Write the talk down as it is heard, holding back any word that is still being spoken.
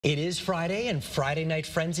It is Friday, and Friday Night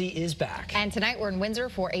Frenzy is back. And tonight we're in Windsor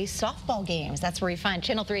for a softball games. That's where we find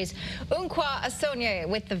Channel 3's Unkwa Asonye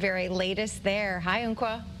with the very latest there. Hi,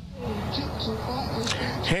 Unkwa.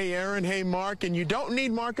 Hey, Aaron. Hey, Mark. And you don't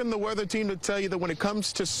need Mark and the weather team to tell you that when it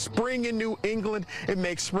comes to spring in New England, it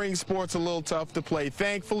makes spring sports a little tough to play.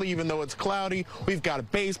 Thankfully, even though it's cloudy, we've got a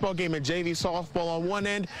baseball game and JV softball on one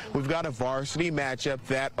end. We've got a varsity matchup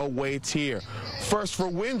that awaits here. First for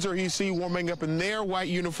Windsor, you see warming up in their white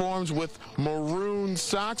uniforms with maroon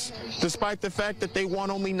socks. Despite the fact that they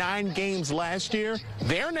won only 9 games last year,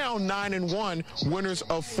 they're now 9-1, winners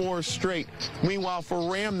of 4 straight. Meanwhile, for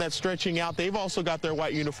RHAM, that's stretching out. They've also got their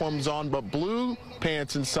white uniforms on, but blue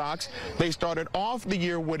pants and socks. They started off the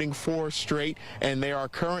year winning 4 straight, and they are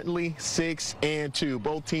currently 6-2.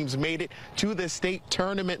 Both teams made it to the state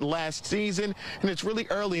tournament last season, and it's really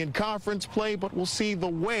early in conference play, but we'll see the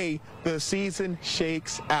way the season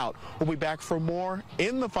shakes out. We'll be back for more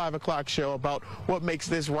in the 5 o'clock show about what makes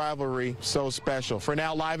this rivalry so special. For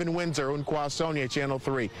now, live in Windsor, Unkwa Asonye, Channel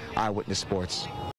 3 Eyewitness Sports.